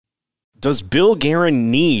Does Bill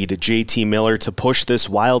Guerin need JT Miller to push this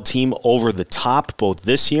Wild team over the top both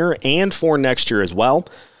this year and for next year as well?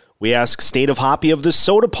 We ask State of Hoppy of the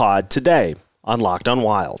Soda Pod today on Locked on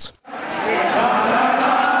Wild.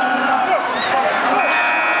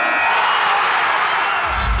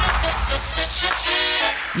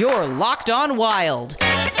 You're Locked on Wild.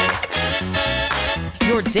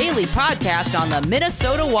 Your daily podcast on the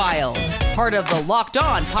Minnesota Wild. Part of the Locked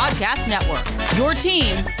on Podcast Network. Your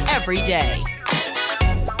team every day.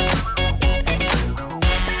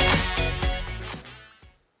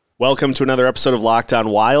 Welcome to another episode of Locked on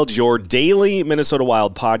Wild, your daily Minnesota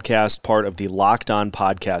Wild podcast, part of the Locked on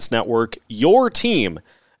Podcast Network. Your team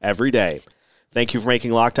every day. Thank you for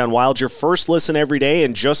making Locked on Wild your first listen every day.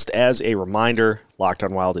 And just as a reminder, Locked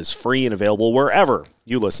on Wild is free and available wherever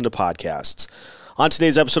you listen to podcasts. On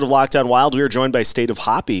today's episode of Locked on Wild, we are joined by State of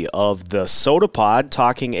Hoppy of the Soda Pod,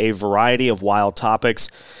 talking a variety of Wild topics,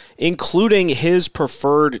 including his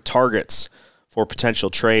preferred targets for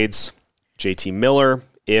potential trades. JT Miller,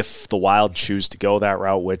 if the Wild choose to go that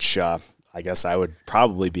route, which I guess I would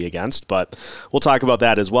probably be against, but we'll talk about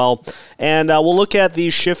that as well. And we'll look at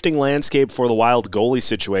the shifting landscape for the Wild goalie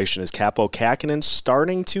situation as Kaapo Kähkönen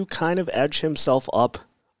starting to kind of edge himself up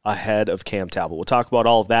ahead of Cam Talbot. We'll talk about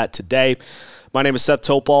all of that today. My name is Seth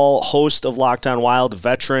Topol, host of Locked on Wild,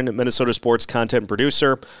 veteran Minnesota sports content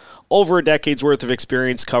producer, over a decade's worth of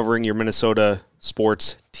experience covering your Minnesota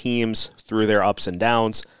sports teams through their ups and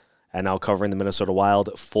downs, and now covering the Minnesota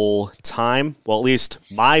Wild full time, well, at least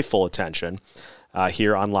my full attention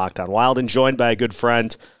here on Locked on Wild, and joined by a good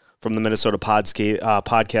friend from the Minnesota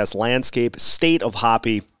podcast landscape, State of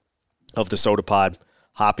Hoppy of the Soda Pod.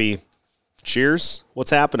 Hoppy, cheers.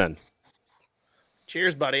 What's happening?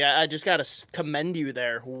 Cheers, buddy. I just got to commend you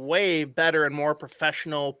there. Way better and more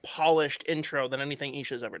professional, polished intro than anything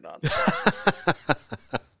Isha's ever done.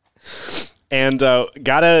 And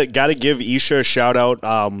gotta give Isha a shout out.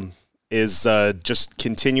 Is just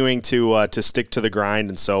continuing to stick to the grind,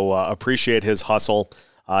 and so appreciate his hustle.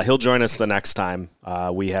 He'll join us the next time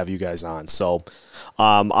we have you guys on. So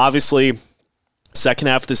obviously, second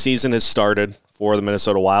half of the season has started for the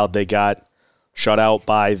Minnesota Wild. They got shut out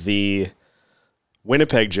by the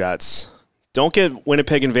Winnipeg Jets. Don't get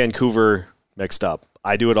Winnipeg and Vancouver mixed up.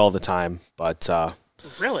 I do it all the time, but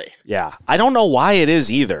really? Yeah. I don't know why it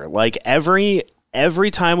is either. Like every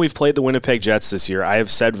time we've played the Winnipeg Jets this year, I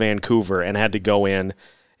have said Vancouver and had to go in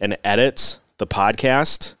and edit the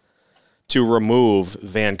podcast to remove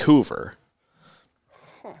Vancouver.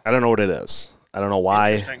 I don't know what it is. I don't know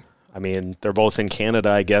why. I mean, they're both in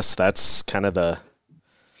Canada. I guess that's kind of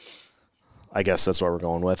I guess that's what we're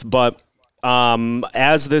going with. But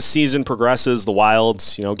as this season progresses, the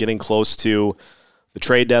Wild's, getting close to the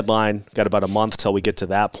trade deadline. Got about a month till we get to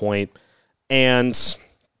that point. And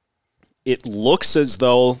it looks as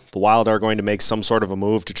though the Wild are going to make some sort of a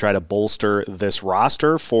move to try to bolster this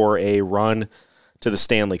roster for a run to the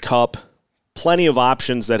Stanley Cup. Plenty of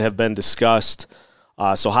options that have been discussed.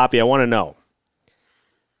 So, Hoppy, I want to know,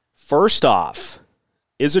 first off,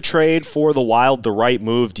 is a trade for the Wild the right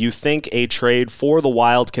move? Do you think a trade for the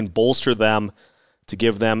Wild can bolster them to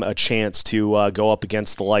give them a chance to go up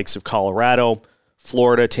against the likes of Colorado,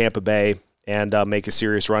 Florida, Tampa Bay, and make a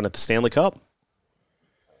serious run at the Stanley Cup?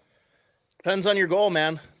 Depends on your goal,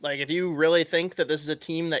 man. Like, if you really think that this is a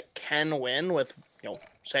team that can win with,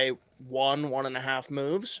 say 1.5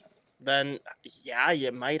 moves, then yeah,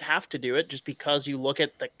 you might have to do it just because you look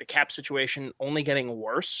at the cap situation only getting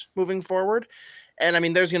worse moving forward. And I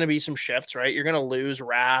mean, there's going to be some shifts, right? You're going to lose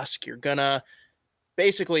Rask. You're going to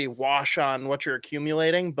basically wash on what you're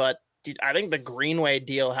accumulating. But dude, I think the Greenway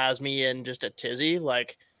deal has me in just a tizzy.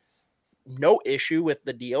 Like, no issue with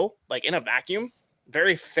the deal. Like, in a vacuum,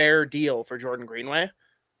 very fair deal for Jordan Greenway.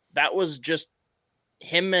 That was just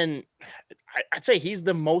him, and I'd say he's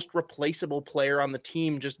the most replaceable player on the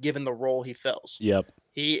team, just given the role he fills. Yep.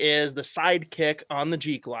 He is the sidekick on the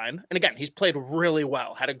Jeek line. And again, he's played really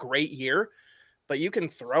well, had a great year. But you can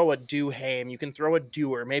throw a Duhaime, you can throw a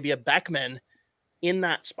Dewar, maybe a Beckman in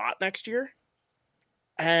that spot next year,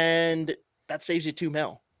 and that saves you $2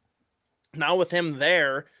 million. Now with him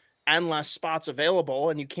there and less spots available,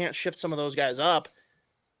 and you can't shift some of those guys up,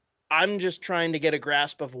 I'm just trying to get a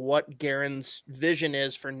grasp of what Guerin's vision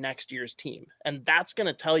is for next year's team. And that's going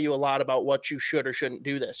to tell you a lot about what you should or shouldn't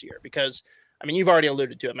do this year. Because, I mean, you've already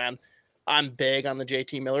alluded to it, man. I'm big on the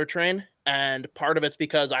JT Miller train. And part of it's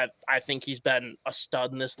because I think he's been a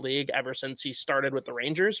stud in this league ever since he started with the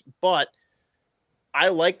Rangers. But I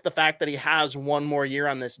like the fact that he has one more year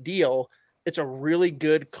on this deal. It's a really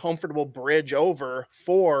good, comfortable bridge over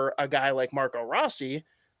for a guy like Marco Rossi,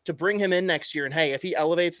 to bring him in next year. And hey, if he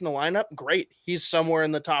elevates in the lineup, great. He's somewhere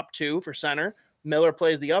in the top 2 for center. Miller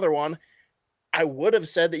plays the other one. I would have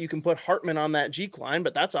said that you can put Hartman on that Jeek line,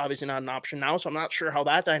 but that's obviously not an option now. So I'm not sure how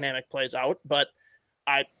that dynamic plays out. But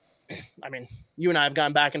I mean, you and I have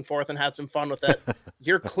gone back and forth and had some fun with it.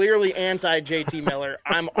 You're clearly anti-JT Miller.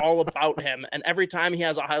 I'm all about him. And every time he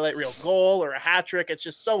has a highlight reel goal or a hat trick, it's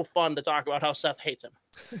just so fun to talk about how Seth hates him.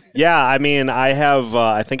 Yeah, I mean,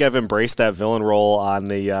 I think I've embraced that villain role on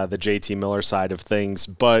the JT Miller side of things,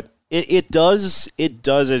 but it does,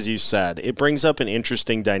 as you said, it brings up an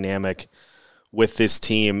interesting dynamic with this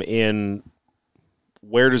team in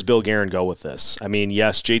where does Bill Guerin go with this? I mean,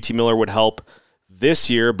 yes, JT Miller would help this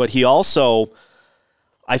year, but he also,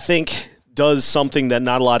 I think, does something that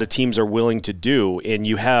not a lot of teams are willing to do, and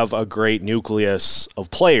you have a great nucleus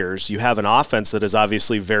of players. You have an offense that is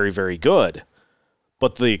obviously very, very good.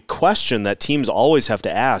 But the question that teams always have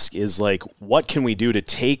to ask is, like, what can we do to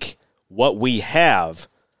take what we have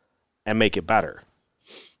and make it better?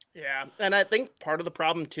 Yeah, and I think part of the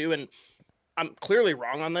problem, too, and I'm clearly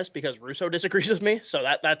wrong on this because Russo disagrees with me, so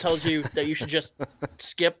that tells you that you should just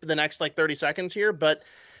skip the next, 30 seconds here, but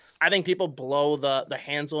I think people blow the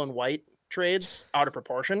Hansel and White trades out of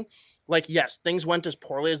proportion. Yes, things went as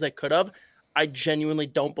poorly as they could have. I genuinely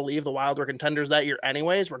don't believe the Wild were contenders that year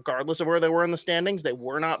anyways, regardless of where they were in the standings. They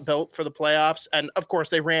were not built for the playoffs. And of course,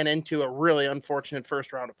 they ran into a really unfortunate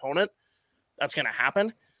first round opponent. That's going to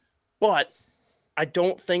happen. But I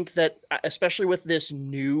don't think that, especially with this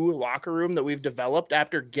new locker room that we've developed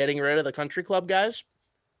after getting rid of the country club guys,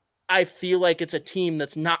 I feel like it's a team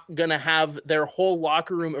that's not going to have their whole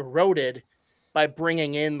locker room eroded by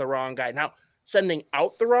bringing in the wrong guy. Now, sending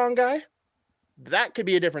out the wrong guy, that could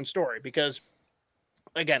be a different story because,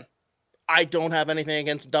 again, I don't have anything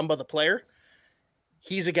against Dumba the player.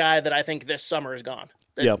 He's a guy that I think this summer is gone.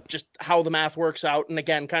 Yep. Just how the math works out. And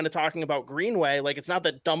again, kind of talking about Greenway, it's not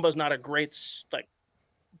that Dumba's not a great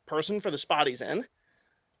person for the spot he's in.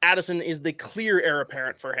 Addison is the clear heir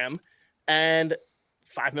apparent for him, and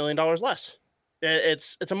 $5 million less.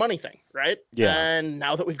 It's a money thing, right? Yeah. And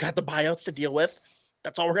now that we've got the buyouts to deal with,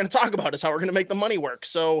 that's all we're going to talk about is how we're going to make the money work.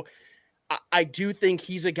 So I do think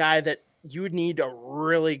he's a guy that you would need a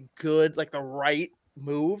really good, the right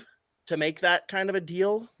move to make that kind of a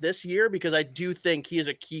deal this year, because I do think he is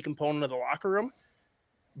a key component of the locker room,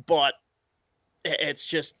 but it's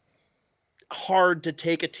just hard to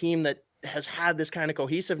take a team that has had this kind of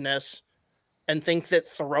cohesiveness and think that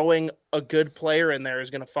throwing a good player in there is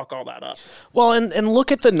going to fuck all that up. Well, and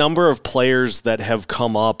look at the number of players that have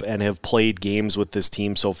come up and have played games with this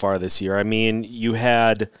team so far this year. I mean, you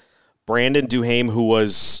had Brandon Duhaime, who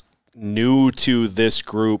was new to this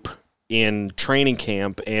group in training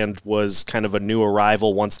camp and was kind of a new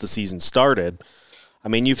arrival once the season started. I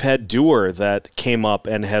mean, you've had Dewar that came up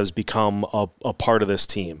and has become a part of this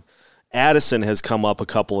team. Addison has come up a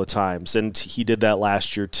couple of times, and he did that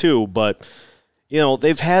last year too, but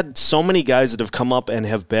they've had so many guys that have come up and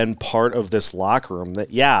have been part of this locker room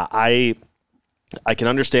that, yeah, I can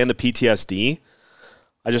understand the PTSD.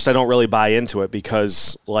 I don't really buy into it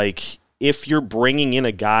because, if you're bringing in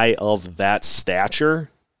a guy of that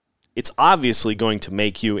stature, it's obviously going to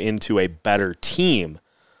make you into a better team.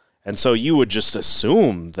 And so you would just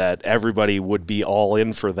assume that everybody would be all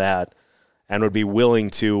in for that and would be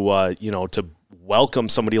willing to, to welcome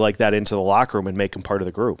somebody like that into the locker room and make them part of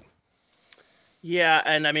the group. Yeah,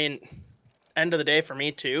 and I mean, end of the day for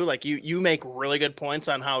me too, you make really good points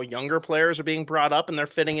on how younger players are being brought up and they're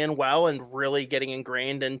fitting in well and really getting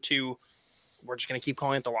ingrained into, we're just going to keep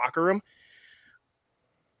calling it the locker room.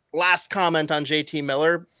 Last comment on JT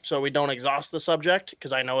Miller, so we don't exhaust the subject,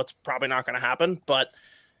 because I know it's probably not going to happen, but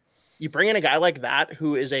you bring in a guy like that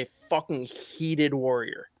who is a fucking heated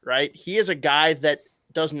warrior, right? He is a guy that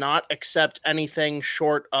does not accept anything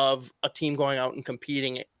short of a team going out and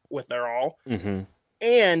competing with their all. Mm-hmm.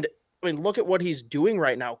 And I mean, look at what he's doing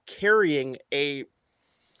right now, carrying a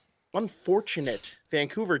unfortunate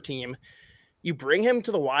Vancouver team. You bring him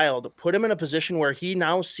to the Wild, put him in a position where he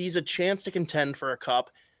now sees a chance to contend for a cup,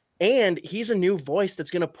 and he's a new voice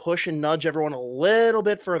that's going to push and nudge everyone a little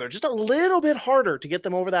bit further, just a little bit harder to get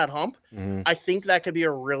them over that hump. Mm-hmm. I think that could be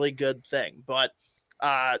a really good thing. But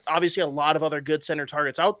obviously a lot of other good center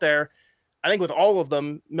targets out there. I think with all of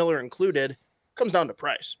them, Miller included, comes down to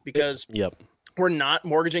price, because we're not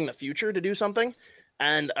mortgaging the future to do something.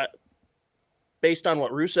 And based on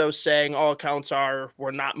what Russo's saying, all accounts are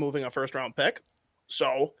we're not moving a first-round pick.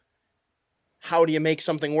 So how do you make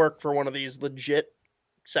something work for one of these legit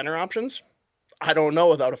center options? I don't know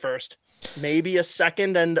without a first. Maybe a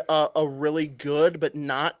second and a really good but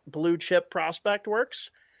not blue chip prospect works.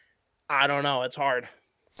 I don't know. It's hard.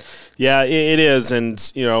 Yeah, it is. And,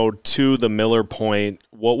 to the Miller point,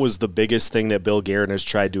 what was the biggest thing that Bill Guerin has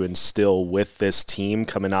tried to instill with this team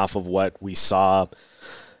coming off of what we saw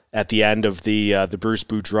at the end of the Bruce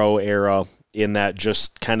Boudreau era, in that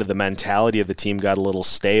just kind of the mentality of the team got a little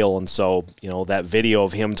stale. And so, that video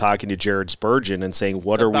of him talking to Jared Spurgeon and saying,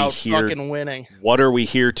 what are we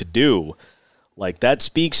here to do? Like, that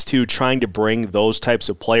speaks to trying to bring those types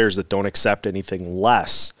of players that don't accept anything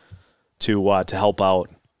less to help out,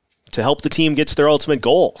 to help the team get to their ultimate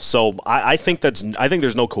goal. So I think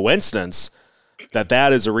there's no coincidence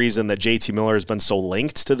that is a reason that JT Miller has been so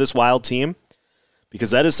linked to this Wild team,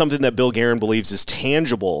 because that is something that Bill Guerin believes is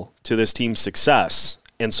tangible to this team's success.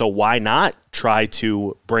 And so why not try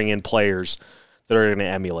to bring in players that are going to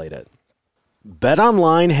emulate it?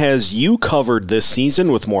 BetOnline has you covered this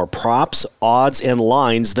season with more props, odds, and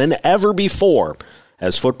lines than ever before,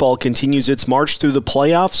 as football continues its march through the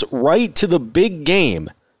playoffs right to the big game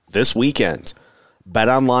this weekend.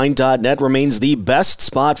 BetOnline.net remains the best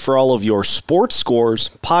spot for all of your sports scores,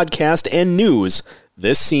 podcast, and news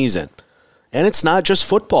this season. And it's not just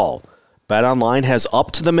football. BetOnline has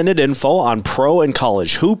up-to-the-minute info on pro and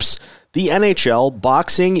college hoops, the NHL,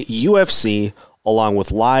 boxing, UFC, along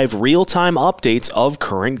with live real-time updates of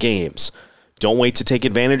current games. Don't wait to take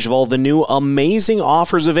advantage of all the new amazing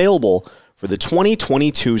offers available for the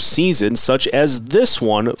 2022 season, such as this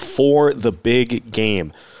one for the big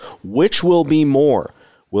game. Which will be more?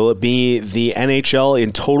 Will it be the NHL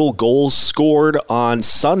in total goals scored on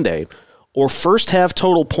Sunday, or first half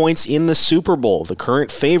total points in the Super Bowl? The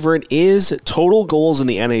current favorite is total goals in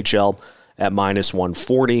the NHL at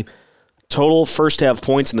 -140. Total first half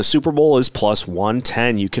points in the Super Bowl is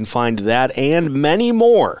 +110. You can find that and many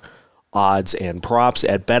more odds and props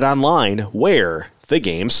at BetOnline, where the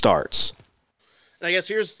game starts. And I guess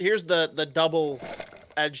here's the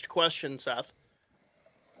double-edged question, Seth.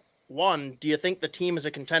 One, do you think the team is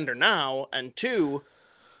a contender now? And two,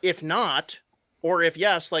 if not, or if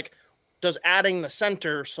yes, like, does adding the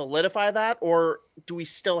center solidify that, or do we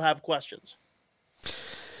still have questions?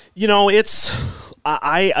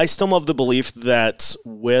 I still have the belief that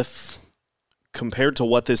compared to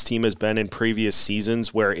what this team has been in previous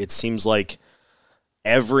seasons, where it seems like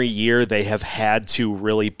every year they have had to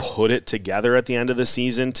really put it together at the end of the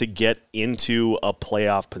season to get into a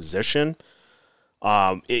playoff position.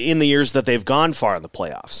 In the years that they've gone far in the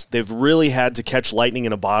playoffs, they've really had to catch lightning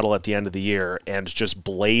in a bottle at the end of the year and just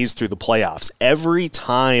blaze through the playoffs. Every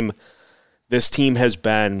time this team has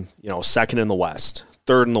been, second in the West,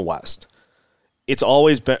 third in the West, it's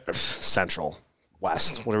always been Central,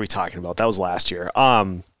 West. What are we talking about? That was last year.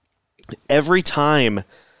 Every time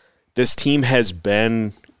this team has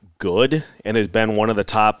been good and has been one of the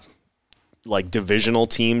top, divisional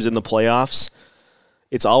teams in the playoffs,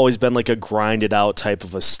 it's always been like a grinded out type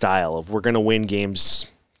of a style of, we're going to win games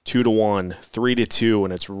 2-1, 3-2,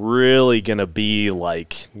 and it's really going to be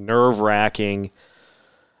nerve wracking.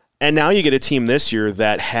 And now you get a team this year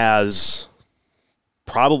that has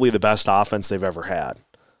probably the best offense they've ever had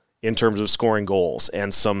in terms of scoring goals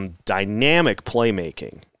and some dynamic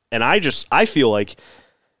playmaking. And I feel like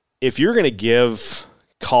if you're going to give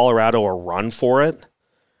Colorado a run for it,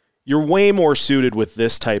 you're way more suited with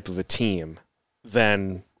this type of a team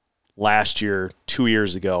than last year, 2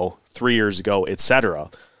 years ago, 3 years ago, etc.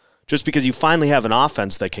 Just because you finally have an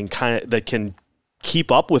offense that can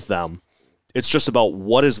keep up with them. It's just about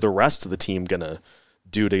what is the rest of the team going to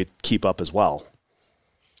do to keep up as well.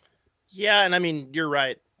 Yeah, and I mean, you're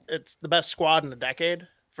right. It's the best squad in a decade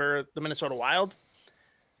for the Minnesota Wild.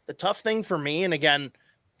 The tough thing for me, and again,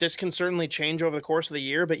 this can certainly change over the course of the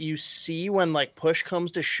year, but you see when push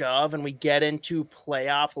comes to shove and we get into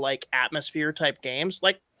playoff atmosphere type games,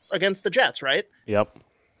 like against the Jets, right? Yep.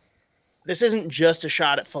 This isn't just a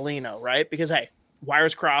shot at Foligno, right? Because, hey,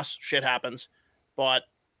 wires cross, shit happens. But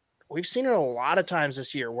we've seen it a lot of times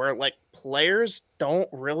this year where players don't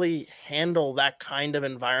really handle that kind of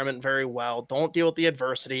environment very well, don't deal with the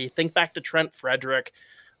adversity. Think back to Trent Frederick.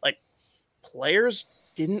 Players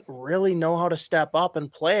didn't really know how to step up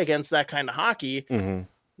and play against that kind of hockey. Mm-hmm.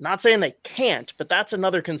 Not saying they can't, but that's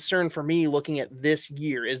another concern for me looking at this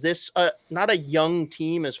year. Is this not a young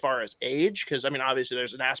team as far as age? Because, I mean, obviously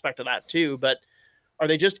there's an aspect of that too, but are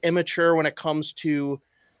they just immature when it comes to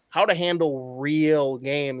how to handle real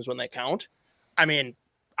games when they count? I mean,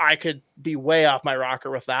 I could be way off my rocker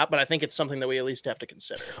with that, but I think it's something that we at least have to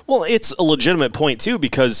consider. Well, it's a legitimate point, too,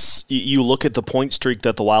 because you look at the point streak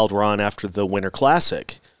that the Wild were on after the Winter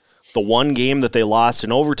Classic. The one game that they lost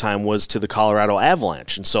in overtime was to the Colorado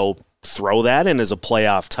Avalanche, and so throw that in as a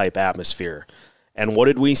playoff-type atmosphere. And what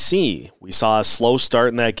did we see? We saw a slow start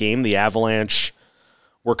in that game. The Avalanche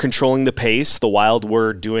were controlling the pace. The Wild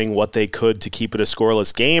were doing what they could to keep it a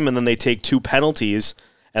scoreless game, and then they take 2 penalties,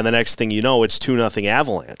 and the next thing you know, it's 2-0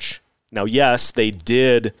 Avalanche. Now, yes, they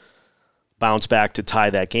did bounce back to tie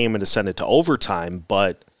that game and to send it to overtime,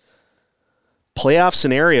 but playoff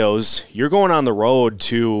scenarios, you're going on the road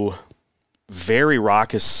to very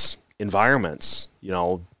raucous environments.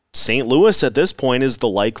 St. Louis at this point is the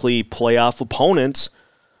likely playoff opponent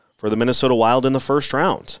for the Minnesota Wild in the first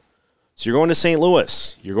round. So you're going to St.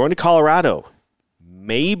 Louis. You're going to Colorado.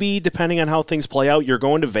 Maybe, depending on how things play out, you're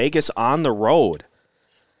going to Vegas on the road.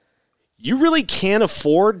 You really can't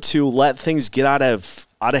afford to let things get out of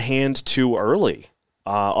hand too early.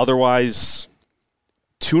 Otherwise,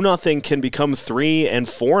 2-0 can become 3 and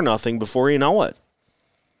 4-0 before you know it.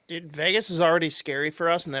 Dude, Vegas is already scary for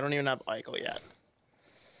us, and they don't even have Eichel yet.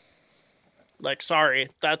 Sorry.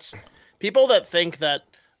 That's people that think that,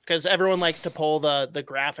 because everyone likes to pull the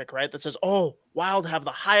graphic, right, that says, oh, Wild have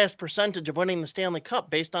the highest percentage of winning the Stanley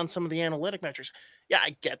Cup based on some of the analytic metrics. Yeah,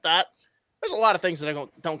 I get that. There's a lot of things that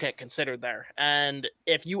don't get considered there. And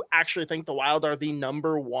if you actually think the Wild are the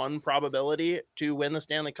number 1 probability to win the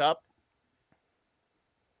Stanley Cup,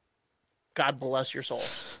 God bless your soul.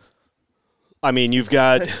 I mean, you've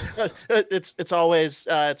got... it's always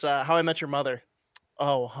How I Met Your Mother.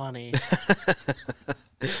 Oh, honey.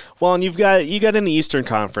 Well, and you got in the Eastern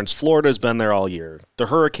Conference, Florida's been there all year. The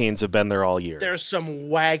Hurricanes have been there all year. There's some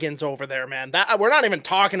wagons over there, man. We're not even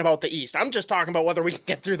talking about the East. I'm just talking about whether we can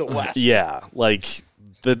get through the West. Yeah,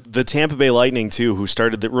 the Tampa Bay Lightning, too, who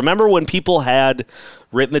started remember when people had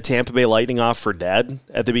written the Tampa Bay Lightning off for dead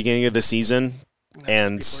at the beginning of the season?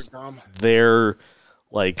 And they are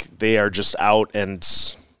just out,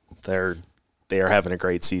 and they are having a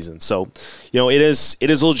great season. So, it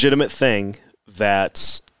is a legitimate thing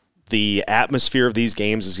that the atmosphere of these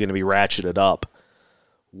games is going to be ratcheted up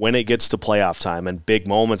when it gets to playoff time and big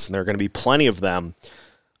moments, and there are going to be plenty of them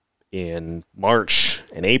in March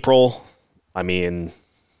and April. I mean,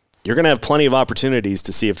 you're going to have plenty of opportunities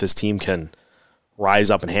to see if this team can rise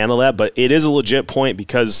up and handle that, but it is a legit point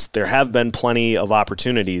because there have been plenty of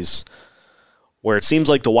opportunities where it seems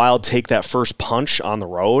like the Wild take that first punch on the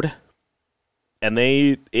road and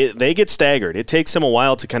they get staggered. It takes them a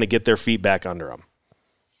while to kind of get their feet back under them.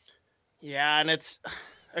 Yeah, and it's,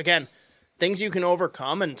 again, things you can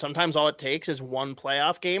overcome, and sometimes all it takes is one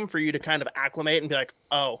playoff game for you to kind of acclimate and be like,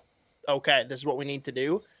 oh, okay, this is what we need to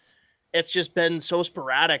do. It's just been so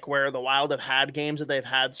sporadic where the Wild have had games that they've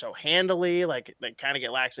had so handily, like they kind of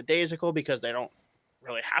get lackadaisical because they don't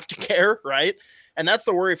really have to care, right? And that's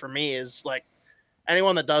the worry for me is, like,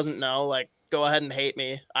 anyone that doesn't know, like, go ahead and hate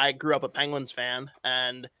me. I grew up a Penguins fan,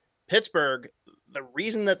 and Pittsburgh, the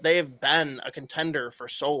reason that they've been a contender for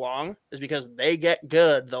so long is because they get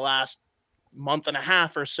good the last month and a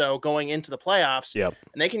half or so going into the playoffs. Yep.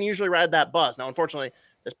 And they can usually ride that buzz. Now, unfortunately,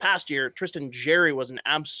 this past year, Tristan Jarry was an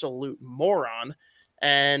absolute moron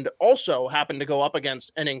and also happened to go up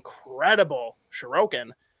against an incredible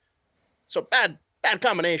Sorokin. So bad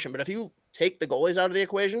combination. But if you take the goalies out of the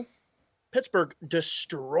equation, Pittsburgh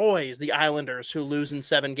destroys the Islanders, who lose in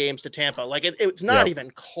 7 games to Tampa. Like, it's not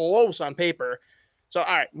even close on paper. So,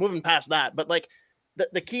 all right, moving past that. But, like,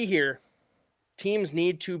 the key here, teams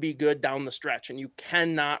need to be good down the stretch, and you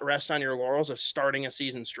cannot rest on your laurels of starting a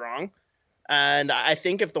season strong. And I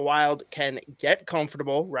think if the Wild can get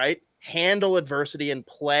comfortable, right, handle adversity and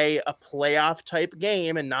play a playoff-type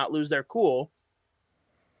game and not lose their cool,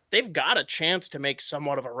 they've got a chance to make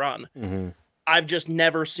somewhat of a run. Mm-hmm. I've just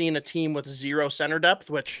never seen a team with 0 center depth,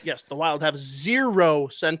 which, yes, the Wild have 0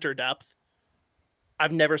 center depth.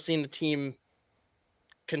 I've never seen a team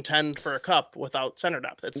contend for a cup without center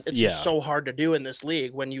depth. It's just so hard to do in this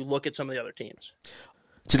league when you look at some of the other teams.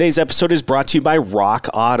 Today's episode is brought to you by Rock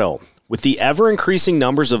Auto. With the ever-increasing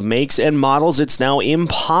numbers of makes and models, it's now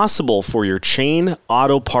impossible for your chain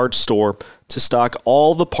auto parts store to stock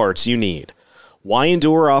all the parts you need. Why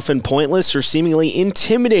endure often pointless or seemingly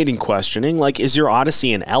intimidating questioning like, is your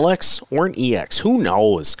Odyssey an LX or an EX? Who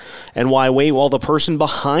knows? And why wait while the person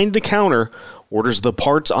behind the counter orders the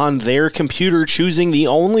parts on their computer, choosing the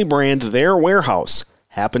only brand their warehouse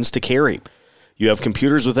happens to carry? You have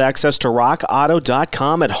computers with access to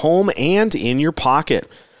rockauto.com at home and in your pocket.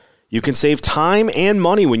 You can save time and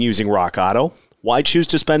money when using Rock Auto. Why choose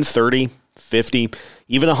to spend 30, 50,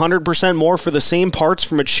 even 100% more for the same parts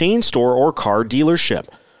from a chain store or car dealership?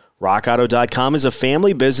 RockAuto.com is a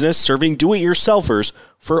family business serving do-it-yourselfers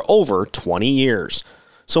for over 20 years.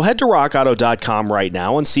 So head to RockAuto.com right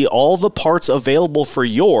now and see all the parts available for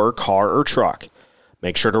your car or truck.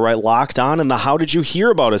 Make sure to write Locked On in the How Did You Hear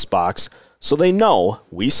About Us box so they know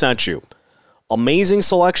we sent you. Amazing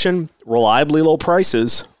selection, reliably low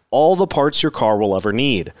prices, all the parts your car will ever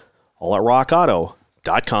need. All at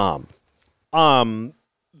rockauto.com.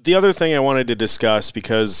 The other thing I wanted to discuss,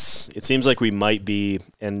 because it seems like we might be,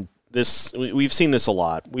 and we've seen this a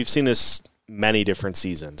lot. We've seen this many different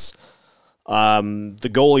seasons. The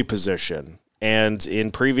goalie position. And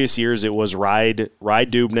in previous years, it was ride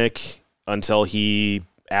Dubnyk until he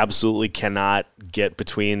absolutely cannot get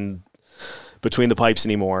between the pipes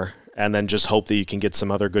anymore, and then just hope that you can get some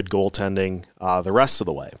other good goaltending the rest of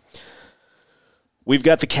the way. We've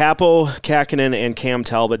got the Capo, Kähkönen, and Cam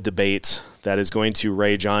Talbot debate that is going to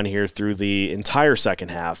rage on here through the entire second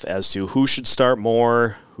half as to who should start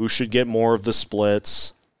more, who should get more of the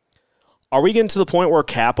splits. Are we getting to the point where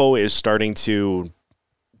Capo is starting to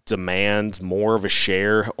demand more of a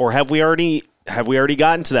share, or have we already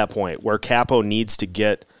gotten to that point where Capo needs to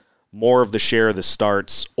get more of the share of the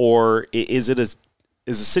starts, or is it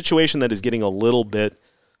a situation that is getting a little bit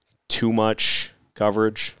too much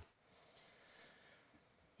coverage?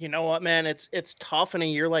 You know what, man? It's tough in a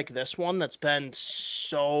year like this one that's been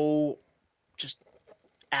so just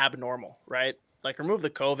abnormal, right? Like, remove the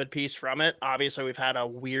COVID piece from it. Obviously, we've had a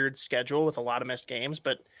weird schedule with a lot of missed games,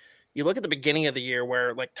 but you look at the beginning of the year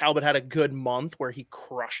where, like, Talbot had a good month where he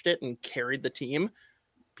crushed it and carried the team.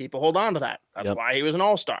 People hold on to that. That's why he was an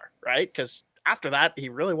all-star, right? Because after that, he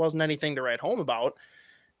really wasn't anything to write home about.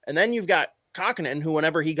 And then you've got Kähkönen, who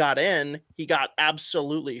whenever he got in, he got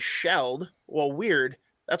absolutely shelled. Well, weird.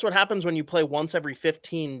 That's what happens when you play once every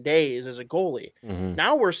 15 days as a goalie. Mm-hmm.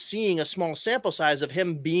 Now we're seeing a small sample size of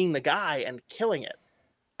him being the guy and killing it.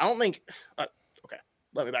 I don't think okay,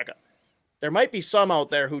 let me back up. There might be some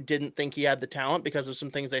out there who didn't think he had the talent because of some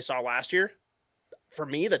things they saw last year. For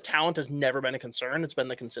me, the talent has never been a concern. It's been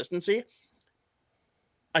the consistency.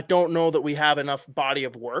 I don't know that we have enough body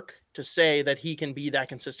of work to say that he can be that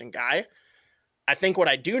consistent guy. I think what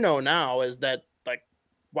I do know now is that, like,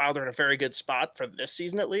 while they're in a very good spot for this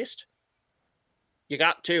season, at least, you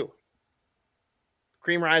got two.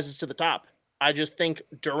 Cream rises to the top. I just think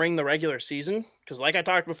during the regular season, because like I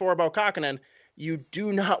talked before about Kähkönen, you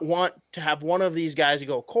do not want to have one of these guys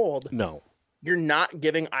go cold. No. You're not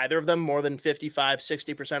giving either of them more than 55,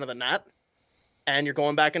 60% of the net, and you're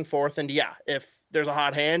going back and forth. And yeah, if there's a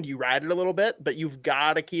hot hand, you ride it a little bit, but you've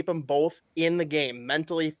got to keep them both in the game,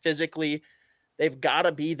 mentally, physically. They've got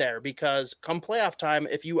to be there, because come playoff time,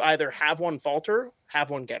 if you either have one falter, have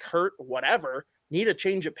one get hurt, whatever, need a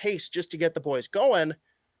change of pace just to get the boys going,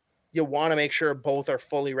 you want to make sure both are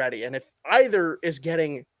fully ready. And if either is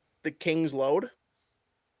getting the king's load,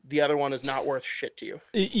 the other one is not worth shit to you.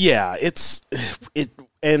 Yeah,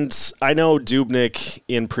 and I know Dubnyk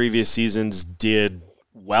in previous seasons did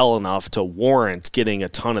well enough to warrant getting a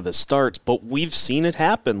ton of the starts, but we've seen it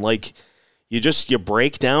happen. Like, you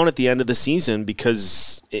break down at the end of the season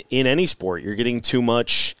because in any sport you're getting too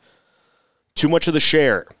much of the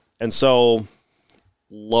share. And so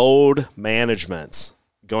load management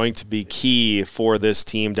going to be key for this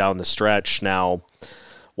team down the stretch. Now,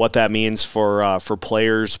 what that means for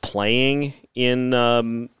players playing in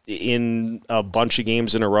a bunch of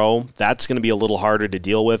games in a row, that's going to be a little harder to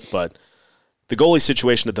deal with. But the goalie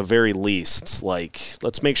situation, at the very least, like,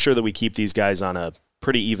 let's make sure that we keep these guys on a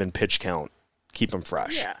pretty even pitch count. Keep them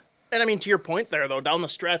fresh. Yeah. And I mean, to your point there, though, down the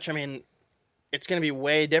stretch, I mean, it's going to be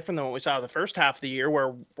way different than what we saw the first half of the year,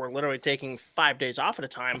 where we're literally taking 5 days off at a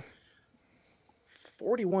time.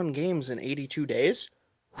 41 games in 82 days.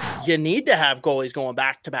 You need to have goalies going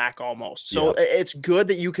back to back almost. So It's good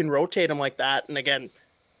that you can rotate them like that. And again, if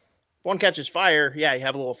one catches fire, yeah, you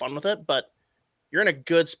have a little fun with it, but you're in a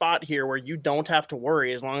good spot here where you don't have to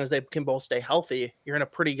worry. As long as they can both stay healthy, you're in a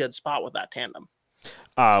pretty good spot with that tandem.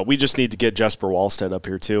 We just need to get Jesper Wallstedt up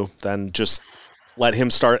here too. Then just let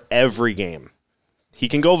him start every game. He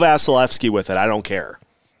can go Vasilevsky with it. I don't care.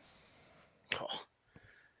 Oh.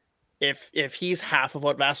 If he's half of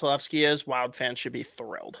what Vasilevsky is, Wild fans should be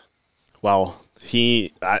thrilled. Well,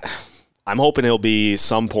 I'm hoping he'll be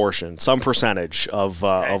some percentage of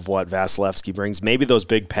what Vasilevsky brings. Maybe those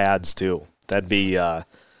big pads too. That'd be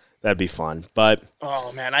fun. But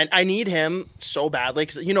oh man, I need him so badly,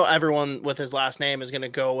 because everyone with his last name is going to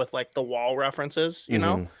go with like the Wall references.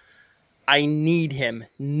 Know, I need him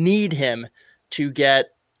to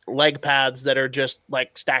get leg pads that are just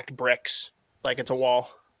like stacked bricks, like it's a wall.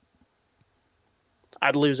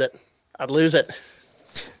 I'd lose it.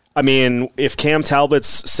 I mean, if Cam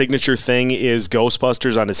Talbot's signature thing is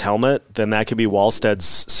Ghostbusters on his helmet, then that could be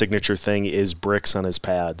Wallsted's signature thing is bricks on his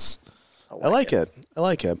pads. I like it.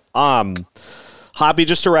 Hoppy,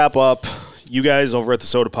 just to wrap up, you guys over at the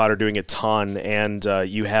Soda Pod are doing a ton, and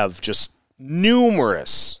you have just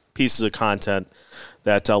numerous pieces of content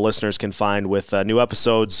that listeners can find with new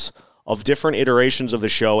episodes of different iterations of the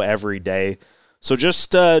show every day. So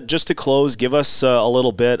just to close, give us a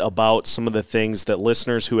little bit about some of the things that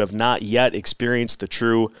listeners who have not yet experienced the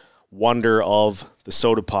true wonder of the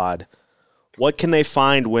SodaPod, what can they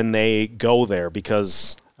find when they go there?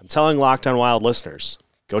 Because I'm telling Locked On Wild listeners,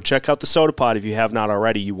 go check out the SodaPod if you have not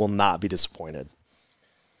already. You will not be disappointed.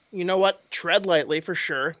 You know what? Tread lightly for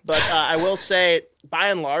sure. But I will say, by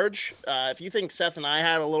and large, if you think Seth and I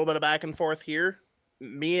had a little bit of back and forth here,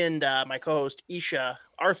 me and my co-host Isha,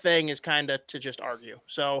 our thing is kind of to just argue.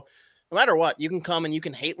 So no matter what, you can come and you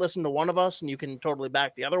can hate listen to one of us and you can totally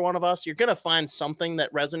back the other one of us. You're going to find something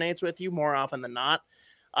that resonates with you more often than not.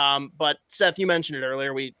 But Seth, you mentioned it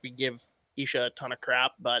earlier. We give Isha a ton of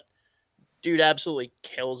crap, but dude absolutely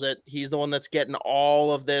kills it. He's the one that's getting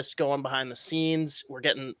all of this going behind the scenes. We're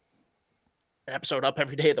getting an episode up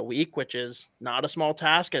every day of the week, which is not a small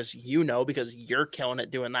task, as you know, because you're killing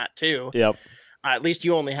it doing that too. Yep. At least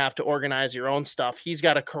you only have to organize your own stuff. He's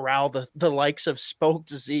got to corral the likes of Spoked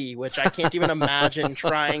Z, which I can't even imagine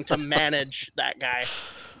trying to manage that guy.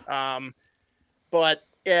 But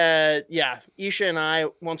yeah, Isha and I,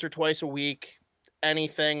 once or twice a week,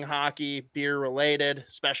 anything hockey, beer related,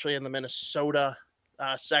 especially in the Minnesota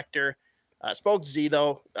sector. Spoked Z,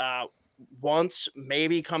 though, once,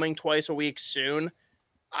 maybe coming twice a week soon.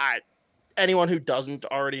 Anyone who doesn't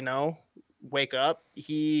already know, wake up.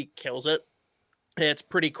 He kills it. It's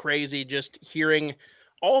pretty crazy just hearing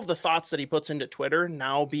all of the thoughts that he puts into Twitter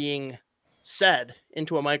now being said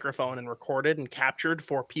into a microphone and recorded and captured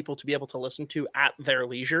for people to be able to listen to at their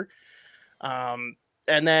leisure. And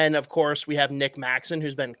then, of course, we have Nick Maxon,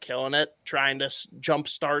 who's been killing it, trying to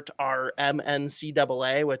jumpstart our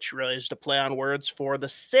MNCAA, which really is to play on words for the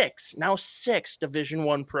six Division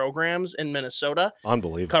I programs in Minnesota.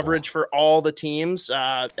 Unbelievable. Coverage for all the teams.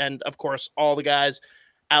 And, of course, all the guys,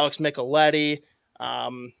 Alex Micheletti,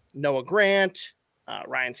 Noah Grant,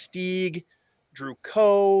 Ryan Stieg, Drew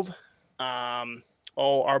Cove,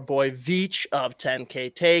 our boy Veach of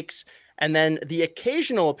 10K Takes, and then the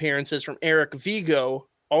occasional appearances from Eric Vigo,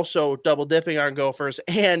 also double dipping on Gophers,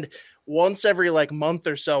 and once every month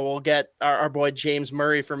or so, we'll get our boy James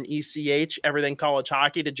Murray from ECH, Everything College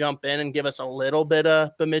Hockey, to jump in and give us a little bit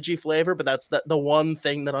of Bemidji flavor, but that's the one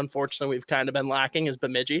thing that unfortunately we've kind of been lacking is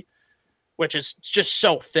Bemidji, which is just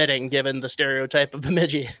so fitting given the stereotype of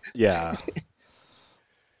Bemidji. Yeah.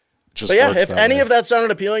 But yeah, if any of that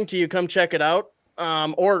sounded appealing to you, come check it out.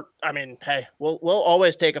 Or, I mean, hey, we'll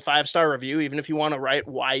always take a 5-star review, even if you want to write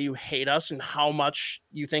why you hate us and how much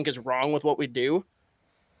you think is wrong with what we do.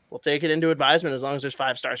 We'll take it into advisement as long as there's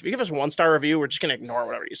 5 stars. If you give us a 1-star review, we're just going to ignore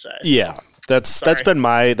whatever you say. Yeah, that's been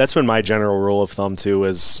my general rule of thumb too.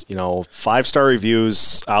 Is 5-star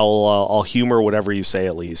reviews, I'll humor whatever you say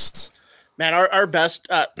at least. Man, our best,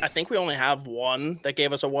 I think we only have one that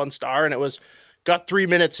gave us a 1-star, and it was got 3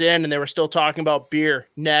 minutes in, and they were still talking about beer.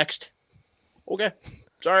 Next. Okay,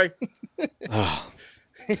 sorry.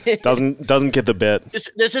 Doesn't get the bit.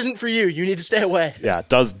 This isn't for you. You need to stay away. Yeah,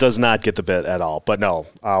 does not get the bit at all. But no,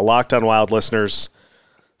 Locked On Wild listeners,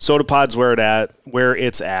 SodaPod's where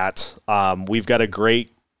it's at. We've got a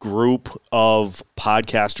great group of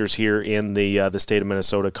podcasters here in the state of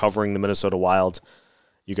Minnesota covering the Minnesota Wild.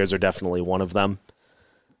 You guys are definitely one of them.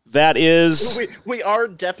 That is, we are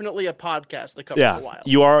definitely a podcast that covers the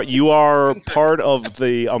Wild. You are part of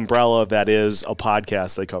the umbrella that is a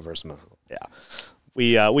podcast that covers.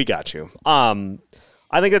 Yeah, we got you.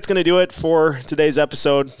 I think that's going to do it for today's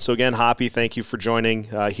episode. So again, Hoppy, thank you for joining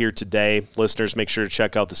here today. Listeners, make sure to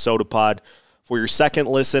check out the SodaPod for your second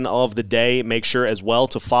listen of the day. Make sure as well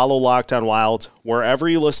to follow Locked On Wild wherever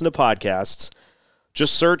you listen to podcasts.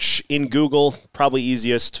 Just search in Google, probably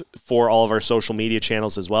easiest for all of our social media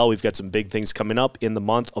channels as well. We've got some big things coming up in the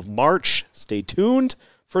month of March. Stay tuned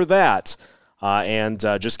for that. And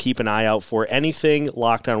just keep an eye out for anything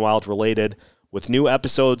Locked On Wild related, with new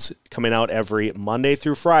episodes coming out every Monday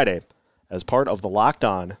through Friday as part of the Locked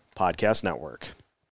On Podcast Network.